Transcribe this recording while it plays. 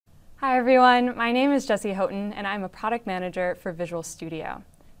Hi everyone, my name is Jessie Houghton and I'm a product manager for Visual Studio.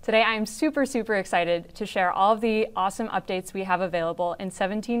 Today I am super excited to share all of the awesome updates we have available in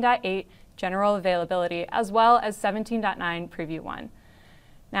 17.8 general availability as well as 17.9 preview 1.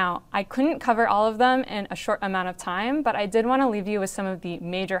 Now, I couldn't cover all of them in a short amount of time, but I did want to leave you with some of the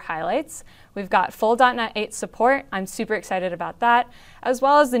major highlights. We've got full .NET 8 support. I'm super excited about that, as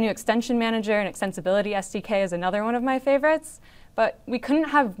well as the new extension manager and extensibility SDK is another one of my favorites. But we couldn't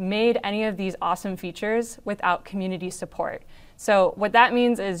have made any of these awesome features without community support. So what that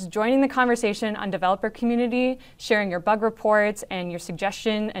means is joining the conversation on developer community, sharing your bug reports and your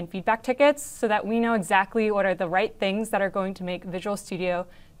suggestion and feedback tickets so that we know exactly what are the right things that are going to make Visual Studio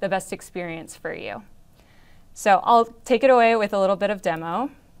the best experience for you. So I'll take it away with a little bit of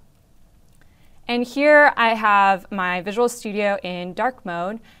demo. And here I have my Visual Studio in dark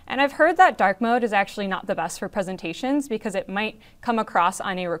mode. And I've heard that dark mode is actually not the best for presentations because it might come across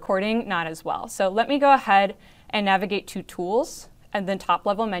on a recording not as well. So let me go ahead and navigate to Tools and then top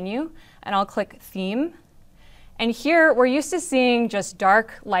level menu, and I'll click Theme. And here we're used to seeing just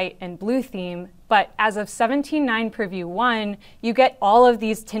dark, light, and blue theme, but as of 17.9 Preview 1, you get all of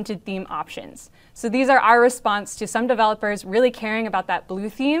these tinted theme options. So these are our response to some developers really caring about that blue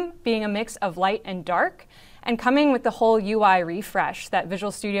theme being a mix of light and dark, and coming with the whole UI refresh that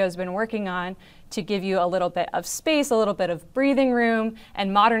Visual Studio has been working on to give you a little bit of space, a little bit of breathing room,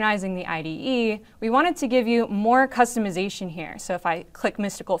 and modernizing the IDE. We wanted to give you more customization here. So if I click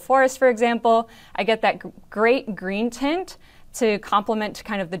Mystical Forest, for example, I get that great green tint to complement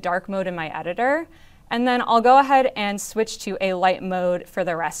kind of the dark mode in my editor. And then I'll go ahead and switch to a light mode for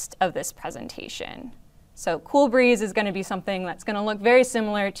the rest of this presentation. So Cool Breeze is going to be something that's going to look very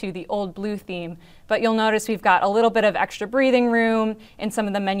similar to the old blue theme, but you'll notice we've got a little bit of extra breathing room in some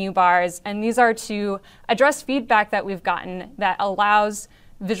of the menu bars, and these are to address feedback that we've gotten that allows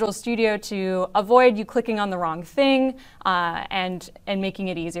Visual Studio to avoid you clicking on the wrong thing and making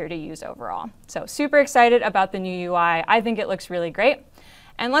it easier to use overall. So super excited about the new UI. I think it looks really great.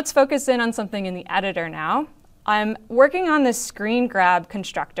 And let's focus in on something in the editor now. I'm working on this screen grab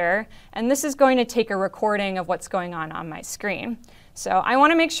constructor, and this is going to take a recording of what's going on my screen. So I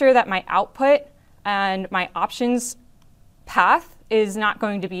want to make sure that my output and my options path is not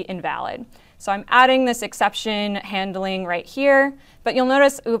going to be invalid. So I'm adding this exception handling right here, but you'll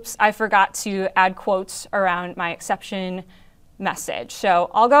notice, oops, I forgot to add quotes around my exception message.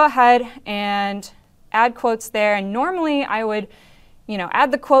 So I'll go ahead and add quotes there, and normally I would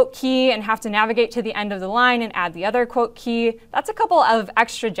add the quote key and have to navigate to the end of the line and add the other quote key. That's a couple of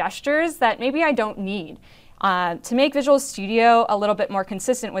extra gestures that maybe I don't need. To make Visual Studio a little bit more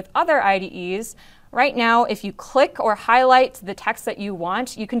consistent with other IDEs, right now if you click or highlight the text that you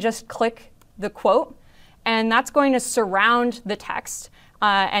want, you can just click the quote, and that's going to surround the text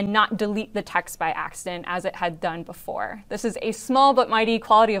and not delete the text by accident as it had done before. This is a small but mighty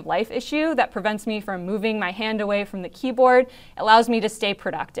quality of life issue that prevents me from moving my hand away from the keyboard, allows me to stay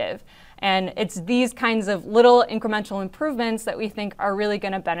productive. And it's these kinds of little incremental improvements that we think are really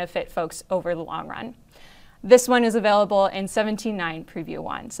going to benefit folks over the long run. This one is available in 17.9 Preview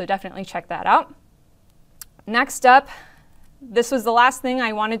 1, so definitely check that out. Next up, this was the last thing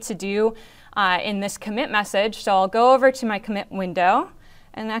I wanted to do in this commit message, so I'll go over to my commit window.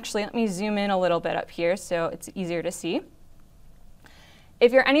 And actually, let me zoom in a little bit up here so it's easier to see.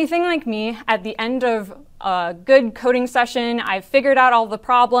 If you're anything like me, at the end of a good coding session, I've figured out all the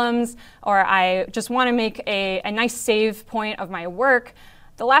problems, or I just want to make a nice save point of my work,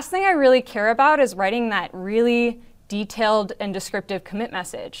 the last thing I really care about is writing that really detailed and descriptive commit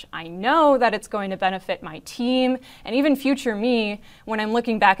message. I know that it's going to benefit my team and even future me when I'm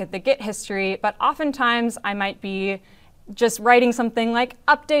looking back at the Git history, but oftentimes I might be just writing something like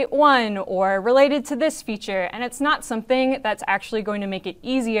update 1 or related to this feature, and it's not something that's actually going to make it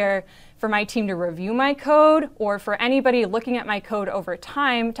easier for my team to review my code or for anybody looking at my code over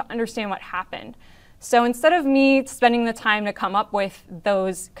time to understand what happened. So instead of me spending the time to come up with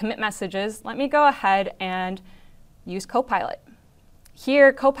those commit messages, let me go ahead and use Copilot.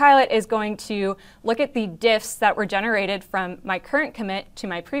 Here, Copilot is going to look at the diffs that were generated from my current commit to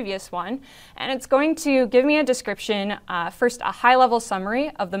my previous one, and it's going to give me a description, first a high-level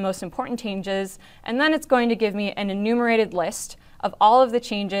summary of the most important changes, and then it's going to give me an enumerated list of all of the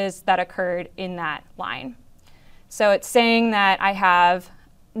changes that occurred in that line. So it's saying that I have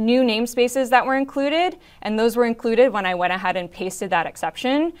new namespaces that were included, and those were included when I went ahead and pasted that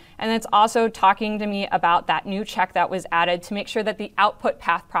exception. And it's also talking to me about that new check that was added to make sure that the output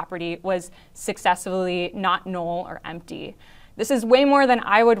path property was successfully not null or empty. This is way more than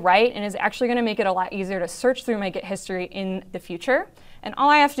I would write and is actually going to make it a lot easier to search through my Git history in the future. And all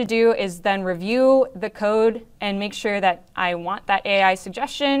I have to do is then review the code and make sure that I want that AI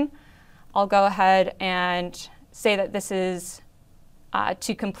suggestion. I'll go ahead and say that this is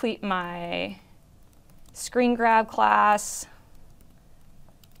to complete my screen grab class.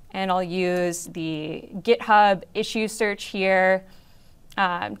 And I'll use the GitHub issue search here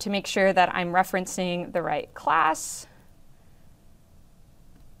to make sure that I'm referencing the right class.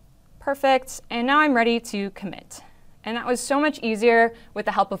 Perfect. And now I'm ready to commit. And that was so much easier with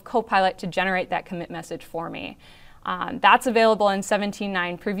the help of Copilot to generate that commit message for me. That's available in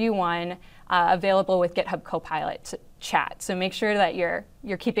 17.9 Preview 1, available with GitHub Copilot chat. So make sure that you're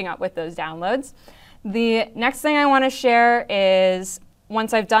keeping up with those downloads. The next thing I want to share is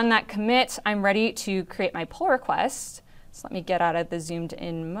once I've done that commit, I'm ready to create my pull request. So let me get out of the zoomed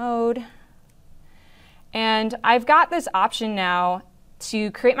in mode. And I've got this option now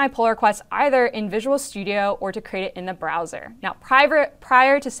to create my pull request either in Visual Studio or to create it in the browser. Now,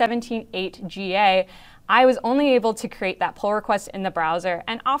 prior to 17.8 GA, I was only able to create that pull request in the browser.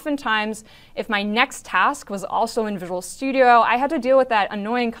 And oftentimes, if my next task was also in Visual Studio, I had to deal with that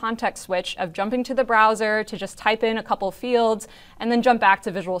annoying context switch of jumping to the browser to just type in a couple fields and then jump back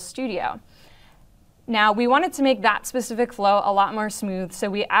to Visual Studio. Now, we wanted to make that specific flow a lot more smooth, so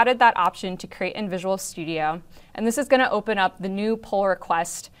we added that option to create in Visual Studio. And this is going to open up the new pull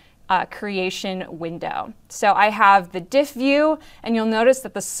request creation window. So I have the diff view, and you'll notice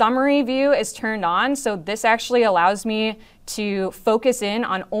that the summary view is turned on. So this actually allows me to focus in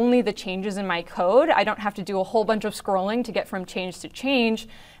on only the changes in my code. I don't have to do a whole bunch of scrolling to get from change to change.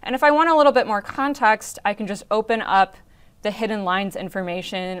 And if I want a little bit more context, I can just open up the hidden lines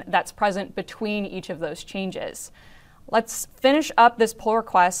information that's present between each of those changes. Let's finish up this pull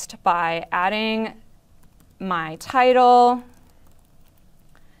request by adding my title.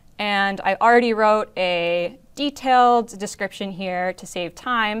 And I already wrote a detailed description here to save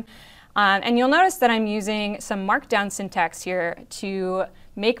time. And you'll notice that I'm using some markdown syntax here to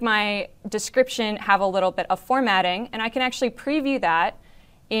make my description have a little bit of formatting. And I can actually preview that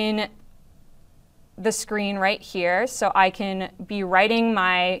in the screen right here. So I can be writing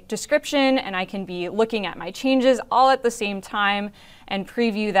my description and I can be looking at my changes all at the same time and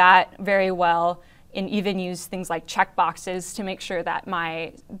preview that very well, and even use things like checkboxes to make sure that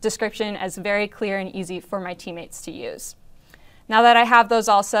my description is very clear and easy for my teammates to use. Now that I have those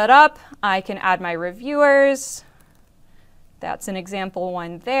all set up, I can add my reviewers. That's an example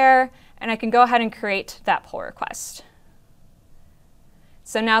one there. And I can go ahead and create that pull request.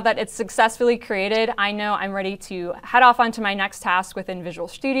 So now that it's successfully created, I know I'm ready to head off onto my next task within Visual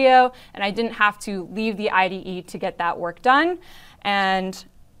Studio, and I didn't have to leave the IDE to get that work done. And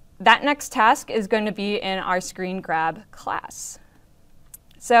that next task is going to be in our screen grab class.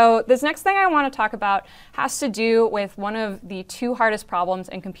 So this next thing I want to talk about has to do with one of the two hardest problems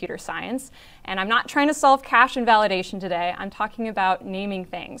in computer science. And I'm not trying to solve cache invalidation today. I'm talking about naming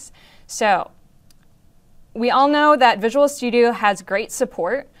things. So we all know that Visual Studio has great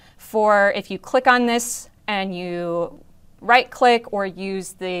support for if you click on this and you right-click or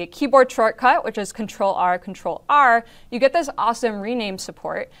use the keyboard shortcut, which is Control-R, Control-R, you get this awesome rename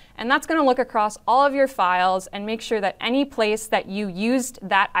support. And that's going to look across all of your files and make sure that any place that you used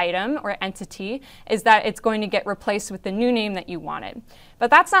that item or entity is that it's going to get replaced with the new name that you wanted.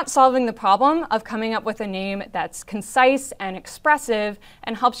 But that's not solving the problem of coming up with a name that's concise and expressive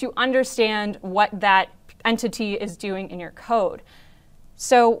and helps you understand what that entity is doing in your code.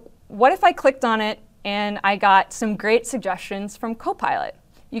 So what if I clicked on it and I got some great suggestions from Copilot?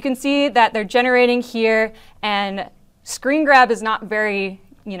 You can see that they're generating here, and screen grab is not very,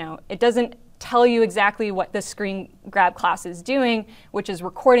 it doesn't tell you exactly what the screen grab class is doing, which is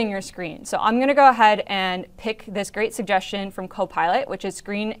recording your screen. So I'm going to go ahead and pick this great suggestion from Copilot, which is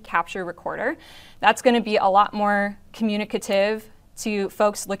Screen Capture Recorder. That's going to be a lot more communicative to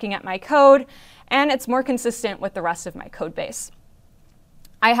folks looking at my code, and it's more consistent with the rest of my code base.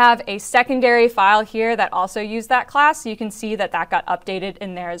 I have a secondary file here that also used that class, so you can see that that got updated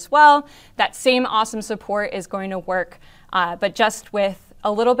in there as well. That same awesome support is going to work, but just with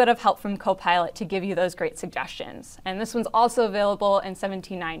a little bit of help from Copilot to give you those great suggestions. And this one's also available in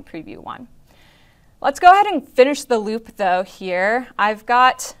 17.9 Preview 1. Let's go ahead and finish the loop though here. I've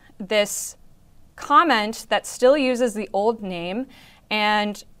got this comment that still uses the old name,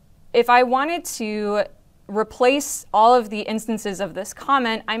 and if I wanted to replace all of the instances of this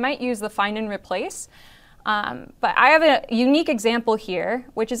comment, I might use the find and replace. But I have a unique example here,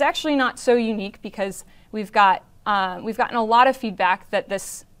 which is actually not so unique because we've gotten a lot of feedback that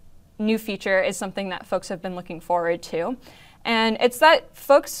this new feature is something that folks have been looking forward to. And it's that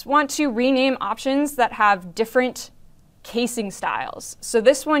folks want to rename options that have different casing styles. So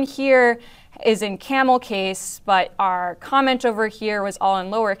this one here is in camel case, but our comment over here was all in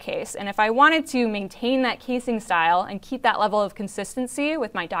lowercase. And if I wanted to maintain that casing style and keep that level of consistency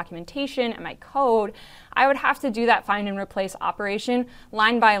with my documentation and my code, I would have to do that find and replace operation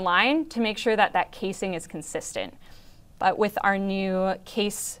line by line to make sure that that casing is consistent. But with our new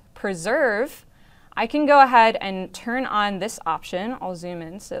case preserve, I can go ahead and turn on this option. I'll zoom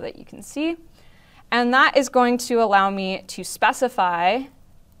in so that you can see. And that is going to allow me to specify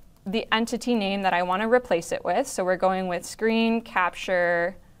the entity name that I want to replace it with. So we're going with screen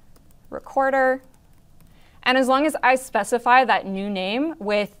capture recorder. And as long as I specify that new name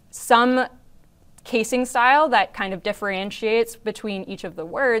with some casing style that kind of differentiates between each of the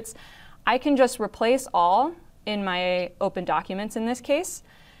words, I can just replace all in my open documents in this case.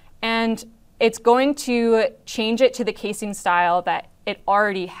 And it's going to change it to the casing style that it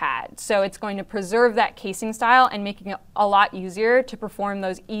already had. So it's going to preserve that casing style and making it a lot easier to perform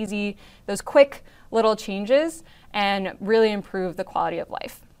those quick little changes and really improve the quality of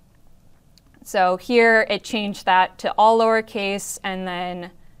life. So here it changed that to all lowercase, and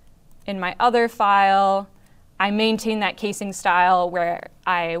then in my other file, I maintained that casing style where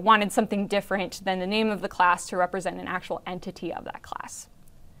I wanted something different than the name of the class to represent an actual entity of that class.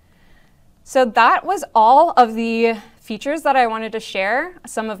 So that was all of the features that I wanted to share,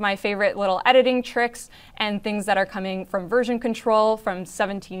 some of my favorite little editing tricks and things that are coming from version control from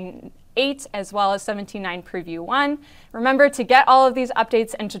 17.8 as well as 17.9 Preview 1. Remember, to get all of these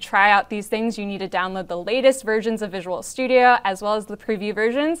updates and to try out these things, you need to download the latest versions of Visual Studio as well as the preview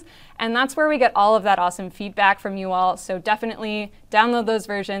versions. And that's where we get all of that awesome feedback from you all. So definitely download those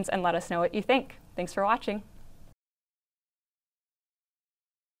versions and let us know what you think. Thanks for watching.